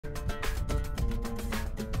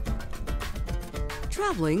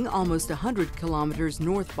Traveling almost 100 kilometers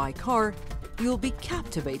north by car, you'll be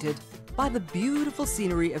captivated by the beautiful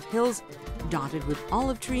scenery of hills dotted with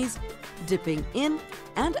olive trees, dipping in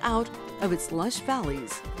and out of its lush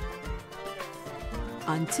valleys.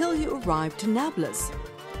 Until you arrive to Nablus,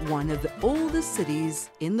 one of the oldest cities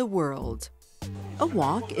in the world. A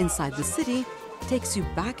walk inside the city takes you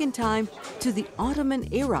back in time to the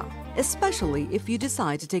Ottoman era, especially if you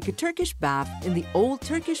decide to take a Turkish bath in the old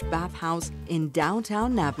Turkish bathhouse in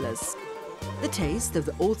downtown Nablus. The taste of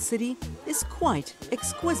the old city is quite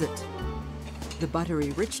exquisite. The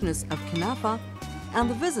buttery richness of kanafa and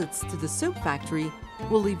the visits to the soap factory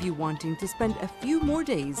will leave you wanting to spend a few more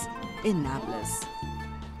days in Nablus.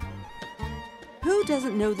 Who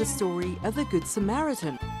doesn't know the story of the Good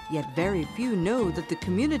Samaritan? Yet very few know that the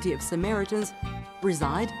community of Samaritans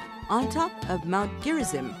reside on top of Mount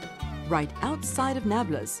Gerzim, right outside of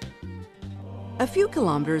Nablus. A few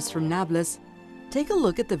kilometers from Nablus, take a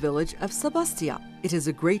look at the village of Sebastia. It is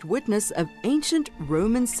a great witness of ancient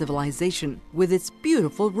Roman civilization with its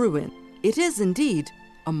beautiful ruin. It is indeed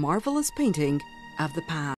a marvelous painting of the past.